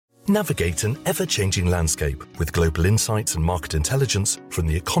Navigate an ever-changing landscape with global insights and market intelligence from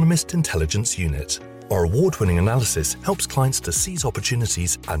the Economist Intelligence Unit. Our award-winning analysis helps clients to seize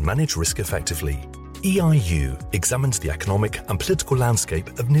opportunities and manage risk effectively. EIU examines the economic and political landscape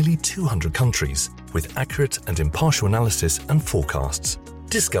of nearly 200 countries with accurate and impartial analysis and forecasts.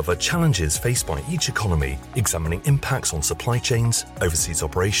 Discover challenges faced by each economy, examining impacts on supply chains, overseas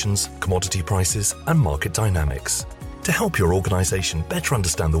operations, commodity prices, and market dynamics. To help your organisation better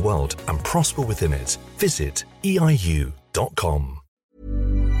understand the world and prosper within it, visit eiu.com.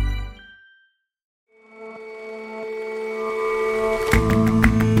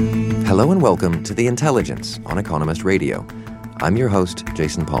 Hello and welcome to The Intelligence on Economist Radio. I'm your host,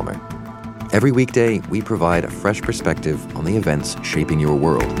 Jason Palmer. Every weekday, we provide a fresh perspective on the events shaping your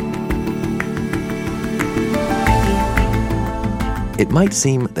world. It might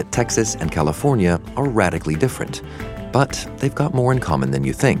seem that Texas and California are radically different, but they've got more in common than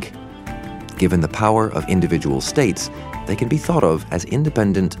you think. Given the power of individual states, they can be thought of as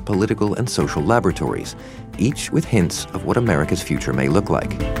independent political and social laboratories, each with hints of what America's future may look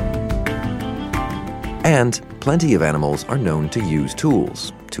like. And plenty of animals are known to use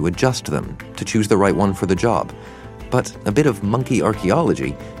tools, to adjust them, to choose the right one for the job. But a bit of monkey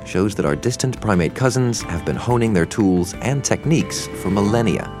archaeology shows that our distant primate cousins have been honing their tools and techniques for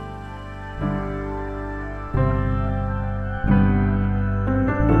millennia.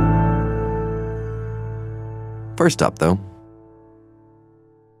 First up, though.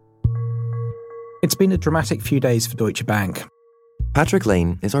 It's been a dramatic few days for Deutsche Bank. Patrick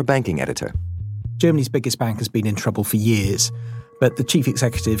Lane is our banking editor. Germany's biggest bank has been in trouble for years, but the chief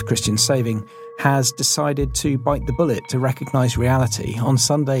executive, Christian Sewing, has decided to bite the bullet to recognise reality. On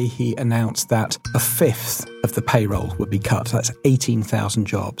Sunday, he announced that a fifth of the payroll would be cut. That's 18,000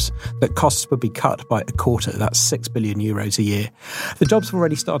 jobs. That costs would be cut by a quarter. That's €6 billion a year. The jobs have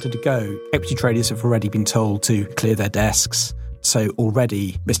already started to go. Equity traders have already been told to clear their desks. So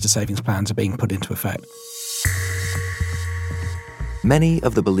already Mr. Sewing's plans are being put into effect. Many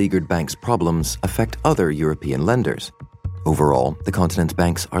of the beleaguered bank's problems affect other European lenders. Overall, the continent's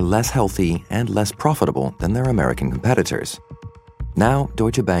banks are less healthy and less profitable than their American competitors. Now,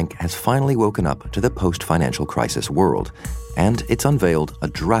 Deutsche Bank has finally woken up to the post-financial crisis world, and it's unveiled a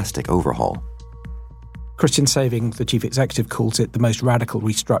drastic overhaul. Christian Sewing, the chief executive, calls it the most radical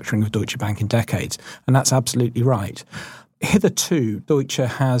restructuring of Deutsche Bank in decades, and that's absolutely right. Hitherto, Deutsche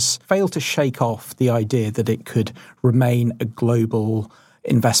has failed to shake off the idea that it could remain a global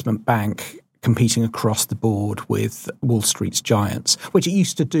investment bank competing across the board with Wall Street's giants, which it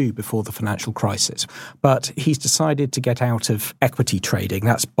used to do before the financial crisis. But he's decided to get out of equity trading.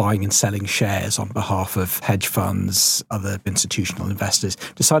 That's buying and selling shares on behalf of hedge funds, other institutional investors.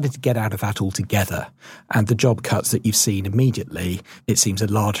 Decided to get out of that altogether. And the job cuts that you've seen immediately, it seems, are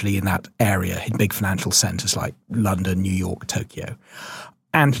largely in that area, in big financial centres like London, New York, Tokyo.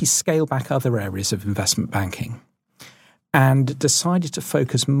 And he's scaled back other areas of investment banking and decided to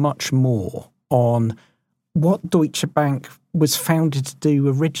focus much more on what Deutsche Bank was founded to do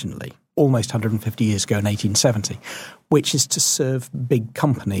originally, almost 150 years ago in 1870, which is to serve big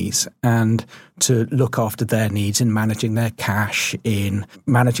companies and to look after their needs in managing their cash, in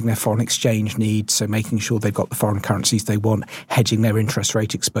managing their foreign exchange needs, so making sure they've got the foreign currencies they want, hedging their interest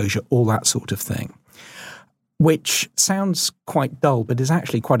rate exposure, all that sort of thing. Which sounds quite dull, but is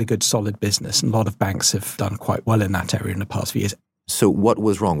actually quite a good, solid business. And a lot of banks have done quite well in that area in the past few years. So what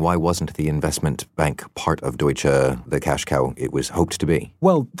was wrong? Why wasn't the investment bank part of Deutsche the cash cow it was hoped to be?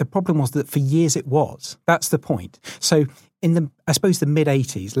 Well, the problem was that for years it was. That's the point. So in the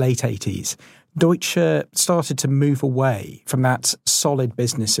mid-80s, late 80s, Deutsche started to move away from that solid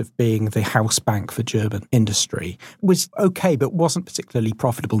business of being the house bank for German industry. It was okay, but wasn't particularly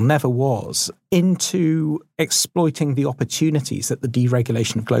profitable, never was, into exploiting the opportunities that the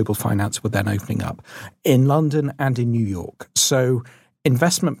deregulation of global finance were then opening up in London and in New York. So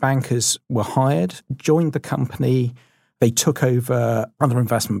investment bankers were hired, joined the company. They took over other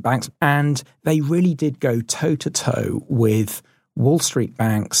investment banks, and they really did go toe-to-toe with Wall Street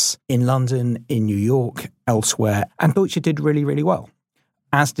banks in London, in New York, elsewhere. And Deutsche did really, really well,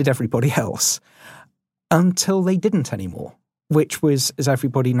 as did everybody else, until they didn't anymore, which was, as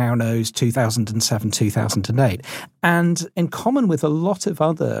everybody now knows, 2007, 2008. And in common with a lot of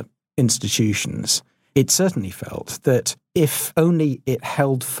other institutions, it certainly felt that if only it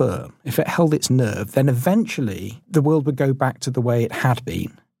held firm, if it held its nerve, then eventually the world would go back to the way it had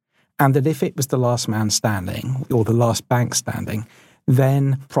been. And that if it was the last man standing or the last bank standing,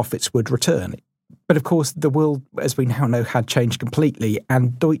 then profits would return. But of course, the world, as we now know, had changed completely,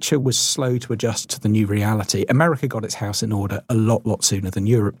 and Deutsche was slow to adjust to the new reality. America got its house in order a lot sooner than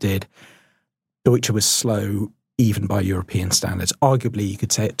Europe did. Deutsche was slow even by European standards. Arguably, you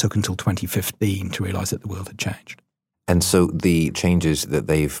could say it took until 2015 to realise that the world had changed. And so the changes that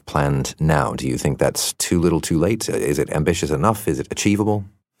they've planned now, do you think that's too little too late? Is it ambitious enough? Is it achievable?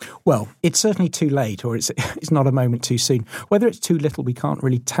 Well, it's certainly too late, or it's not a moment too soon. Whether it's too little, we can't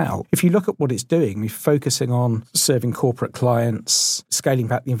really tell. If you look at what it's doing, we're focusing on serving corporate clients, scaling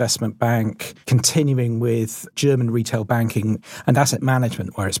back the investment bank, continuing with German retail banking and asset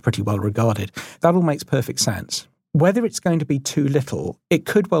management, where it's pretty well regarded. That all makes perfect sense. Whether it's going to be too little, it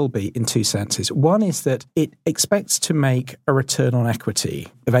could well be in two senses. One is that it expects to make a return on equity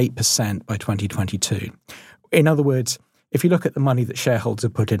of 8% by 2022. In other words, if you look at the money that shareholders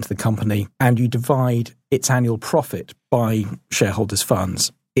have put into the company and you divide its annual profit by shareholders'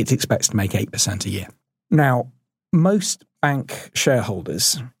 funds, it expects to make 8% a year. Now, most bank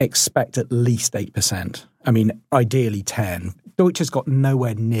shareholders expect at least 8%. I mean, ideally 10. Deutsche has got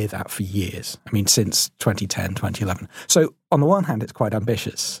nowhere near that for years. I mean, since 2010, 2011. So on the one hand, it's quite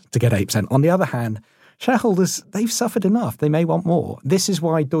ambitious to get 8%. On the other hand, shareholders, they've suffered enough. They may want more. This is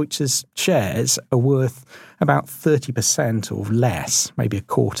why Deutsche's shares are worth about 30% or less, maybe a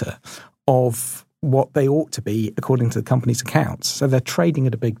quarter, of what they ought to be according to the company's accounts. So they're trading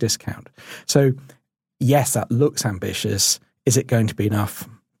at a big discount. So yes, that looks ambitious. Is it going to be enough?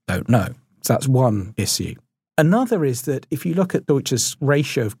 Don't know. So that's one issue. Another is that if you look at Deutsche's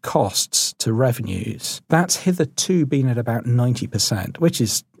ratio of costs to revenues, that's hitherto been at about 90%, which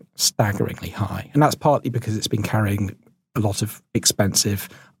is staggeringly high. And that's partly because it's been carrying a lot of expensive,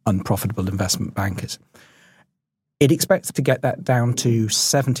 unprofitable investment bankers. It expects to get that down to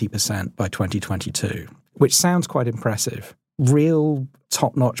 70% by 2022, which sounds quite impressive. Real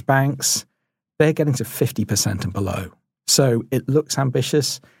top-notch banks, they're getting to 50% and below. So it looks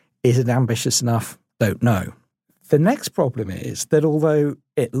ambitious. Is it ambitious enough? Don't know. The next problem is that although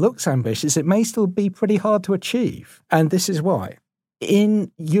it looks ambitious, it may still be pretty hard to achieve. And this is why.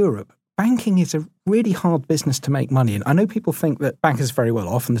 In Europe, banking is a really hard business to make money in. I know people think that bankers are very well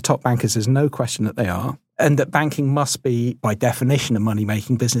off, and the top bankers, there's no question that they are, and that banking must be, by definition, a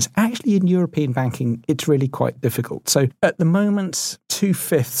money-making business. Actually, in European banking, it's really quite difficult. So at the moment,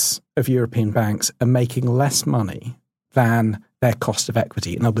 2/5 of European banks are making less money than their cost of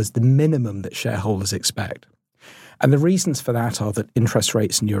equity. In other words, the minimum that shareholders expect. And the reasons for that are that interest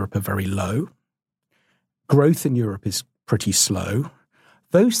rates in Europe are very low. Growth in Europe is pretty slow.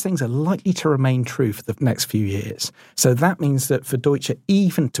 Those things are likely to remain true for the next few years. So that means that for Deutsche,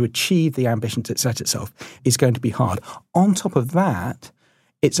 even to achieve the ambitions it set itself, is going to be hard. On top of that,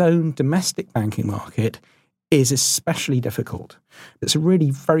 its own domestic banking market is especially difficult. It's a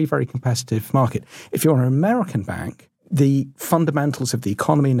really very, very competitive market. If you're an American bank, the fundamentals of the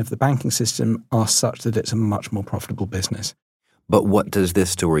economy and of the banking system are such that it's a much more profitable business. But what does this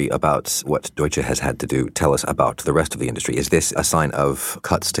story about what Deutsche has had to do tell us about the rest of the industry? Is this a sign of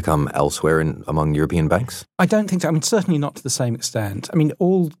cuts to come elsewhere among European banks? I don't think so. I mean, certainly not to the same extent. I mean,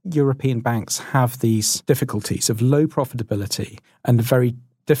 all European banks have these difficulties of low profitability and a very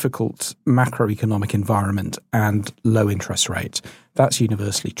difficult macroeconomic environment and low interest rates. That's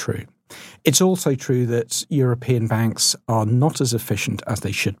universally true. It's also true that European banks are not as efficient as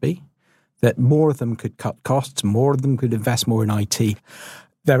they should be, that more of them could cut costs, more of them could invest more in IT.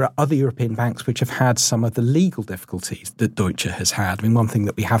 There are other European banks which have had some of the legal difficulties that Deutsche has had. I mean, one thing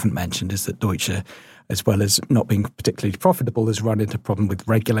that we haven't mentioned is that Deutsche, as well as not being particularly profitable, has run into a problem with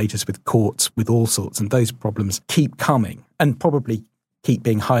regulators, with courts, with all sorts, and those problems keep coming and probably keep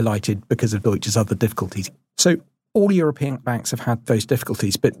being highlighted because of Deutsche's other difficulties. So all European banks have had those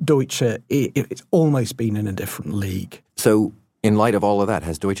difficulties, but Deutsche, it's almost been in a different league. So in light of all of that,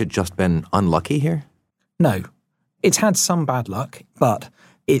 has Deutsche just been unlucky here? No. It's had some bad luck, but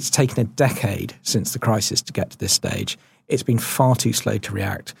it's taken a decade since the crisis to get to this stage. It's been far too slow to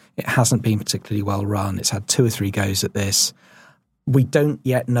react. It hasn't been particularly well run. It's had 2 or 3 goes at this. We don't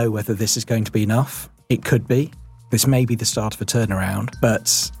yet know whether this is going to be enough. It could be. This may be the start of a turnaround,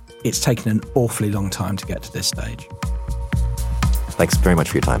 but it's taken an awfully long time to get to this stage. Thanks very much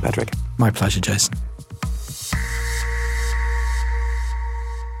for your time, Patrick. My pleasure, Jason.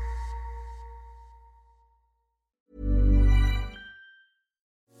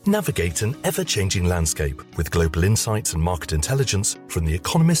 Navigate an ever-changing landscape with global insights and market intelligence from the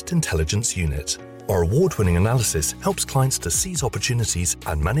Economist Intelligence Unit. Our award-winning analysis helps clients to seize opportunities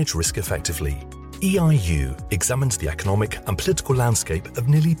and manage risk effectively. EIU examines the economic and political landscape of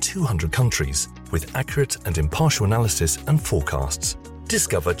nearly 200 countries with accurate and impartial analysis and forecasts.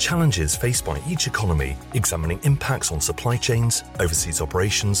 Discover challenges faced by each economy, examining impacts on supply chains, overseas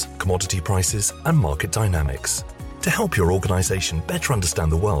operations, commodity prices, and market dynamics. To help your organisation better understand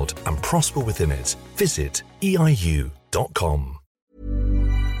the world and prosper within it, visit eiu.com.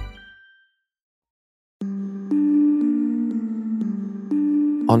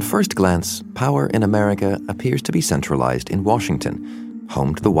 On first glance, power in America appears to be centralized in Washington,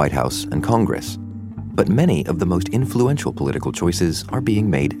 home to the White House and Congress. But many of the most influential political choices are being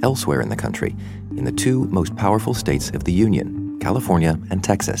made elsewhere in the country, in the two most powerful states of the Union, California and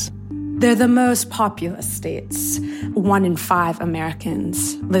Texas. They're the most populous states. 1 in 5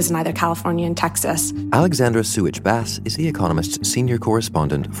 Americans lives in either California and Texas. Alexandra Suich-Bass is The Economist's senior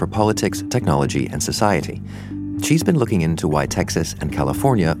correspondent for politics, technology, and society. She's been looking into why Texas and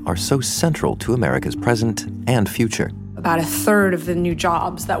California are so central to America's present and future. About a third of the new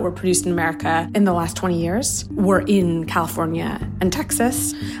jobs that were produced in America in the last 20 years were in California and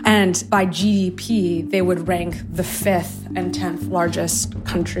Texas. And by GDP, they would rank the 5th and 10th largest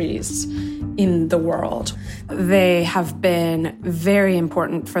countries in the world. They have been very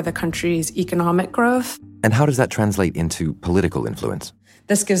important for the country's economic growth. And how does that translate into political influence?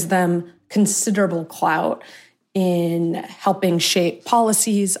 This gives them considerable clout in helping shape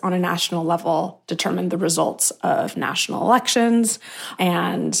policies on a national level, determine the results of national elections,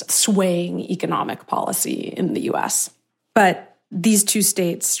 and swaying economic policy in the U.S. But these two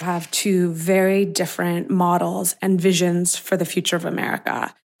states have two very different models and visions for the future of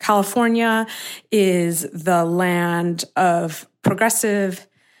America. California is the land of progressive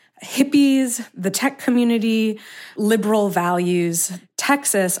hippies, the tech community, liberal values.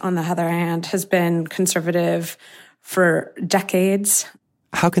 Texas, on the other hand, has been conservative for decades.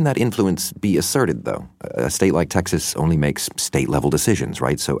 How can that influence be asserted, though? A state like Texas only makes state-level decisions,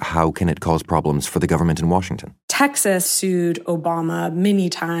 right? So how can it cause problems for the government in Washington? Texas sued Obama many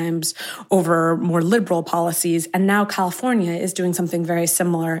times over more liberal policies, and now California is doing something very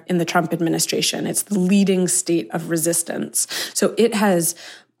similar in the Trump administration. It's the leading state of resistance. So it has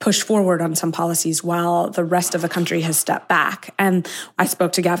pushed forward on some policies while the rest of the country has stepped back. And I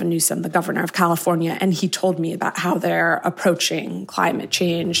spoke to Gavin Newsom, the governor of California, and he told me about how they're approaching climate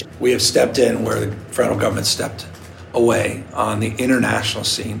change. We have stepped in where the federal government stepped away on the international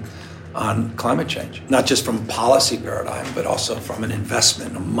scene on climate change, not just from a policy paradigm, but also from an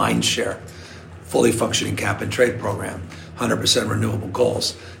investment, a mind share, fully functioning cap and trade program, 100% renewable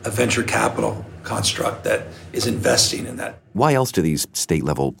goals, a venture capital construct that is investing in that. Why else do these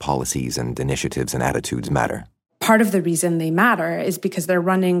state-level policies and initiatives and attitudes matter? Part of the reason they matter is because they're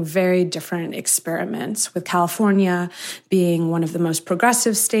running very different experiments. With California being one of the most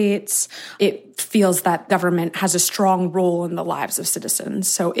progressive states, it feels that government has a strong role in the lives of citizens.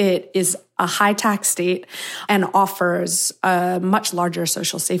 So it is a high-tax state and offers a much larger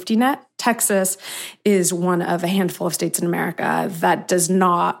social safety net. Texas is one of a handful of states in America that does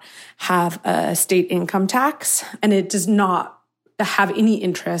not have a state income tax, and it does not have any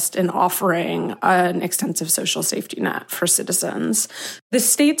interest in offering an extensive social safety net for citizens. The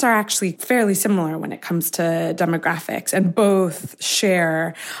states are actually fairly similar when it comes to demographics, and both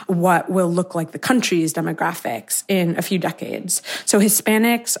share what will look like the country's demographics in a few decades. So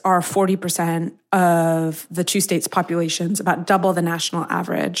Hispanics are 40% of the two states' populations, about double the national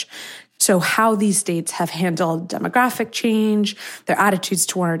average. So how these states have handled demographic change, their attitudes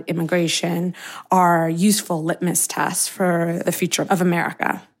toward immigration, are useful litmus tests for the future of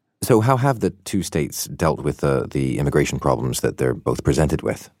America. So how have the two states dealt with the immigration problems that they're both presented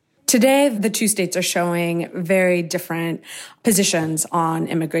with? Today, the two states are showing very different positions on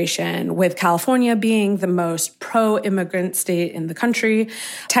immigration, with California being the most pro-immigrant state in the country,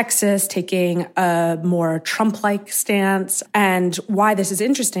 Texas taking a more Trump-like stance. And why this is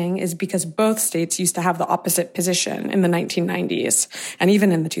interesting is because both states used to have the opposite position in the 1990s and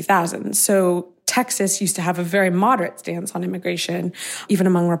even in the 2000s. So Texas used to have a very moderate stance on immigration, even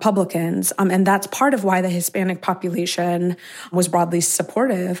among Republicans. And that's part of why the Hispanic population was broadly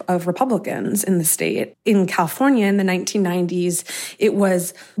supportive of Republicans in the state. In California in the 1990s, it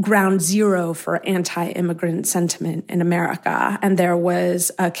was ground zero for anti-immigrant sentiment in America. And there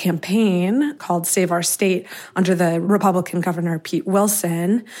was a campaign called Save Our State under the Republican governor, Pete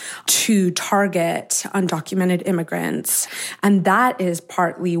Wilson, to target undocumented immigrants. And that is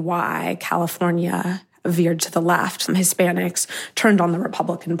partly why California veered to the left. Some Hispanics turned on the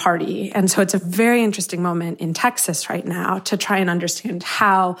Republican Party. And so it's a very interesting moment in Texas right now to try and understand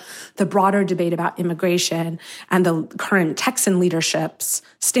how the broader debate about immigration and the current Texan leadership's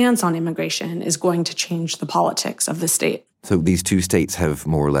stance on immigration is going to change the politics of the state. So these two states have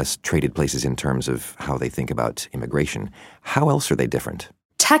more or less traded places in terms of how they think about immigration. How else are they different?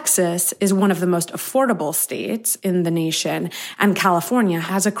 Texas is one of the most affordable states in the nation, and California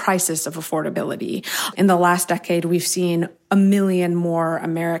has a crisis of affordability. In the last decade, we've seen 1 million more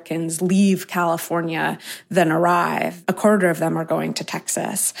Americans leave California than arrive. A quarter of them are going to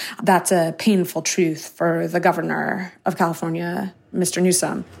Texas. That's a painful truth for the governor of California, Mr.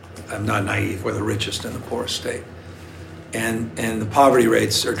 Newsom. I'm not naive. We're the richest and the poorest state. And the poverty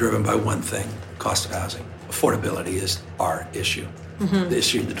rates are driven by one thing, cost of housing. Affordability is our issue, the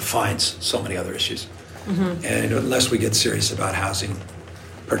issue that defines so many other issues. And unless we get serious about housing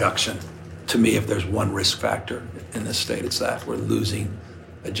production, to me, if there's one risk factor in this state, it's that. We're losing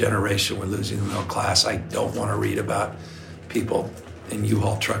a generation. We're losing the middle class. I don't want to read about people in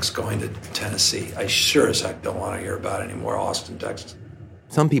U-Haul trucks going to Tennessee. I sure as heck don't want to hear about any more Austin, Texas.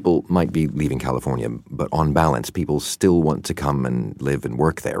 Some people might be leaving California, but on balance, people still want to come and live and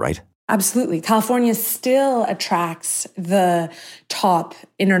work there, right? Absolutely. California still attracts the top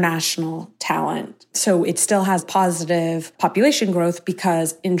international talent. So it still has positive population growth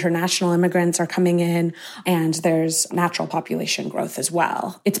because international immigrants are coming in and there's natural population growth as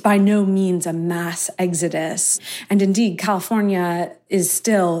well. It's by no means a mass exodus. And indeed, California is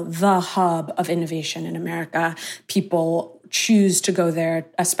still the hub of innovation in America. People choose to go there,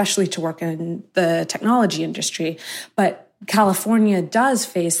 especially to work in the technology industry. But California does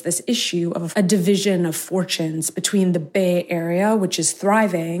face this issue of a division of fortunes between the Bay Area, which is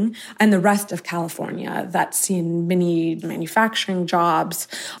thriving, and the rest of California that's seen many manufacturing jobs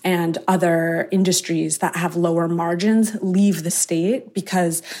and other industries that have lower margins leave the state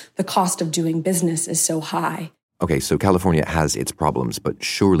because the cost of doing business is so high. Okay, so California has its problems, but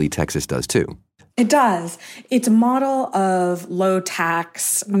surely Texas does too. It does. Its model of low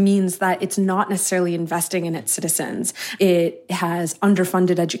tax means that it's not necessarily investing in its citizens. It has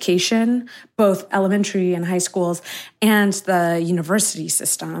underfunded education, both elementary and high schools, and the university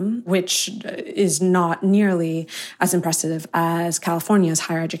system, which is not nearly as impressive as California's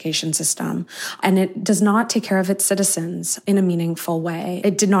higher education system. And it does not take care of its citizens in a meaningful way.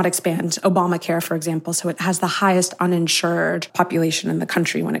 It did not expand Obamacare, for example, so it has the highest uninsured population in the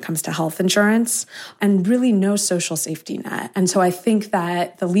country when it comes to health insurance, and really no social safety net. And so I think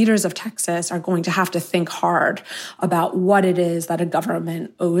that the leaders of Texas are going to have to think hard about what it is that a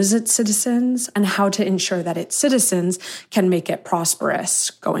government owes its citizens and how to ensure that its citizens can make it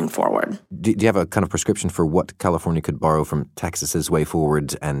prosperous going forward. Do you have a kind of prescription for what California could borrow from Texas's way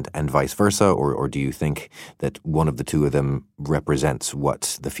forward and vice versa? Or do you think that one of the two of them represents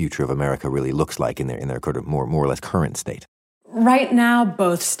what the future of America really looks like in their kind of more or less current state? Right now,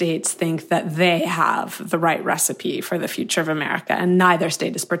 both states think that they have the right recipe for the future of America, and neither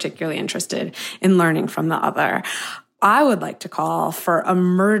state is particularly interested in learning from the other. I would like to call for a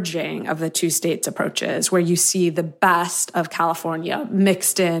merging of the two states' approaches, where you see the best of California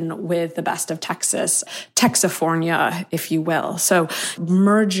mixed in with the best of Texas, Texifornia, if you will. So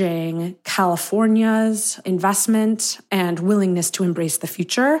merging California's investment and willingness to embrace the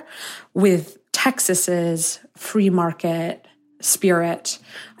future with Texas's free market spirit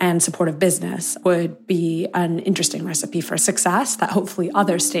and supportive business would be an interesting recipe for success that hopefully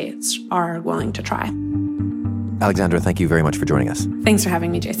other states are willing to try. Alexandra, thank you very much for joining us. Thanks for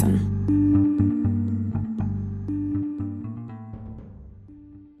having me, Jason.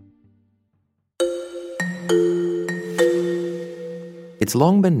 It's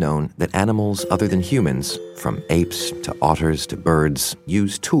long been known that animals other than humans, from apes to otters to birds,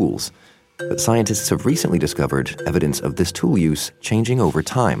 use tools. But scientists have recently discovered evidence of this tool use changing over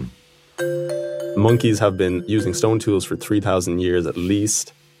time. Monkeys have been using stone tools for 3,000 years at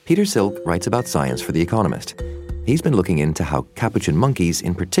least. Peter Silk writes about science for The Economist. He's been looking into how capuchin monkeys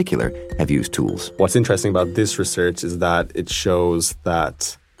in particular have used tools. What's interesting about this research is that it shows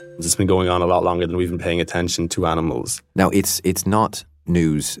that it's been going on a lot longer than we've been paying attention to animals. Now, it's not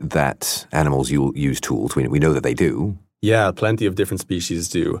news that animals use tools. We know that they do. Yeah, plenty of different species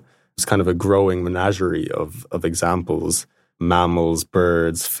do. It's kind of a growing menagerie of examples. Mammals,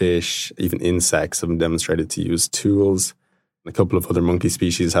 birds, fish, even insects have been demonstrated to use tools. A couple of other monkey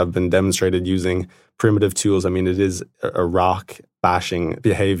species have been demonstrated using primitive tools. I mean, it is a rock-bashing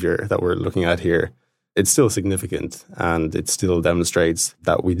behavior that we're looking at here. It's still significant, and it still demonstrates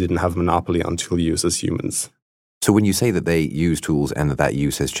that we didn't have a monopoly on tool use as humans. So when you say that they use tools and that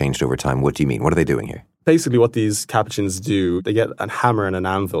use has changed over time, what do you mean? What are they doing here? Basically, what these capuchins do, they get a hammer and an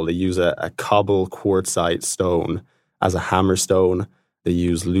anvil. They use a cobble quartzite stone as a hammer stone. They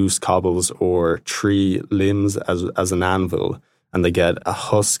use loose cobbles or tree limbs as an anvil. And they get a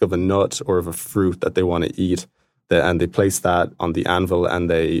husk of a nut or of a fruit that they want to eat. And they place that on the anvil and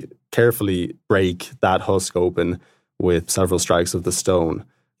they carefully break that husk open with several strikes of the stone.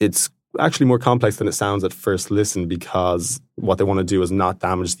 It's actually more complex than it sounds at first listen, because what they want to do is not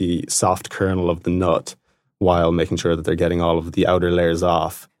damage the soft kernel of the nut while making sure that they're getting all of the outer layers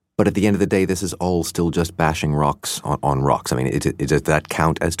off. But at the end of the day, this is all still just bashing rocks on rocks. I mean, does that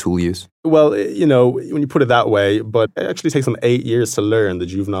count as tool use? Well, when you put it that way, but it actually takes them 8 years to learn, the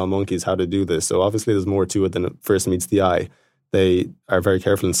juvenile monkeys, how to do this. So obviously there's more to it than it first meets the eye. They are very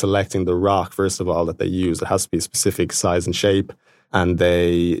careful in selecting the rock, first of all, that they use. It has to be a specific size and shape. And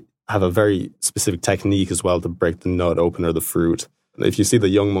they have a very specific technique as well to break the nut open or the fruit. If you see the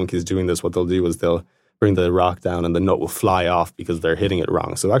young monkeys doing this, what they'll do is they'll bring the rock down and the nut will fly off because they're hitting it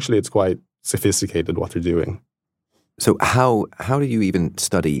wrong. So actually it's quite sophisticated what they're doing. So how do you even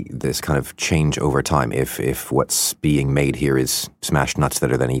study this kind of change over time if what's being made here is smashed nuts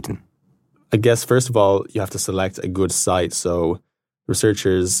that are then eaten? I guess, first of all, you have to select a good site. So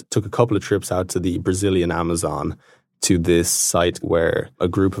researchers took a couple of trips out to the Brazilian Amazon to this site where a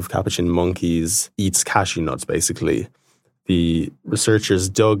group of capuchin monkeys eats cashew nuts, basically. The researchers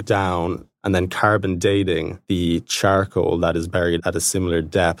dug down and then carbon dating the charcoal that is buried at a similar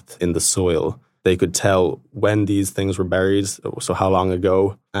depth in the soil. They could tell when these things were buried, so how long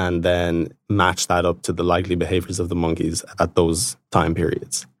ago, and then match that up to the likely behaviors of the monkeys at those time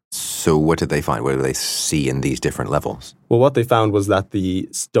periods. So what did they find? What did they see in these different levels? Well, what they found was that the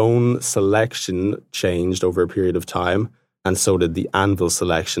stone selection changed over a period of time, and so did the anvil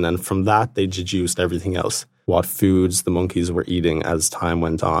selection. And from that, they deduced everything else, what foods the monkeys were eating as time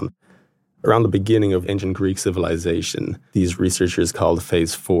went on. Around the beginning of ancient Greek civilization, these researchers called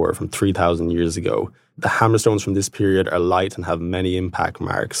phase 4 from 3,000 years ago. The hammerstones from this period are light and have many impact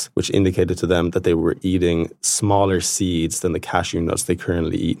marks, which indicated to them that they were eating smaller seeds than the cashew nuts they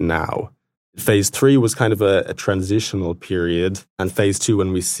currently eat now. Phase 3 was kind of a transitional period, and phase 2,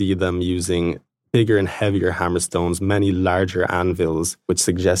 when we see them using bigger and heavier hammerstones, many larger anvils, which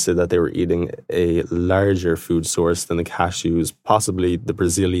suggested that they were eating a larger food source than the cashews, possibly the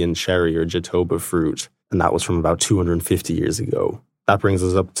Brazilian cherry or jatoba fruit. And that was from about 250 years ago. That brings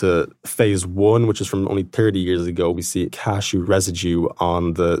us up to phase 1, which is from only 30 years ago. We see cashew residue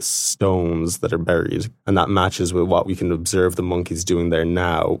on the stones that are buried. And that matches with what we can observe the monkeys doing there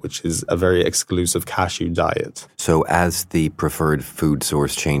now, which is a very exclusive cashew diet. So as the preferred food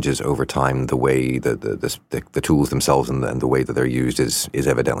source changes over time, the way the tools themselves and the way that they're used is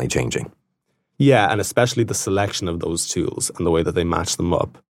evidently changing. Yeah, and especially the selection of those tools and the way that they match them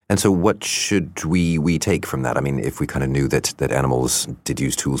up. And so what should we take from that? I mean, if we kind of knew that animals did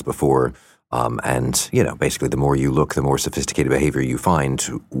use tools before, and, basically the more you look, the more sophisticated behavior you find,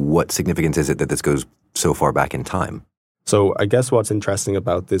 what significance is it that this goes so far back in time? So I guess what's interesting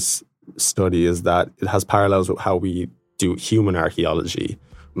about this study is that it has parallels with how we do human archaeology.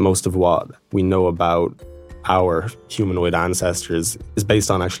 Most of what we know about our humanoid ancestors is based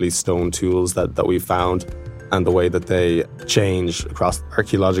on actually stone tools that we found, and the way that they change across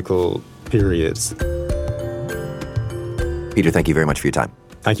archaeological periods. Peter, thank you very much for your time.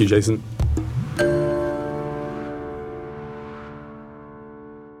 Thank you, Jason.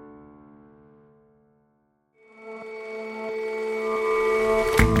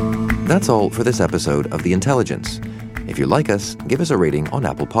 That's all for this episode of The Intelligence. If you like us, give us a rating on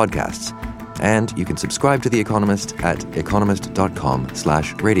Apple Podcasts. And you can subscribe to The Economist at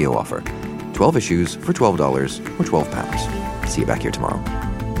economist.com/radio offer. 12 issues for $12 or £12. See you back here tomorrow.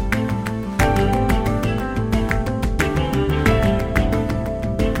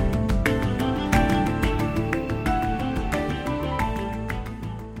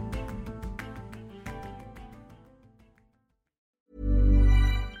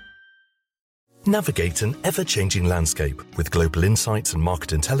 Navigate an ever-changing landscape with global insights and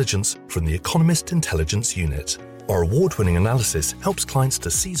market intelligence from the Economist Intelligence Unit. Our award-winning analysis helps clients to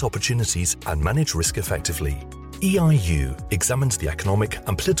seize opportunities and manage risk effectively. EIU examines the economic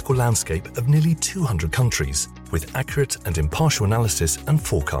and political landscape of nearly 200 countries with accurate and impartial analysis and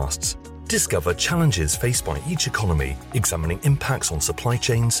forecasts. Discover challenges faced by each economy, examining impacts on supply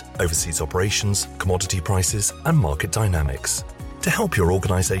chains, overseas operations, commodity prices, and market dynamics. To help your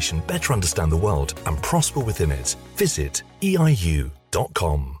organization better understand the world and prosper within it, visit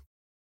eiu.com.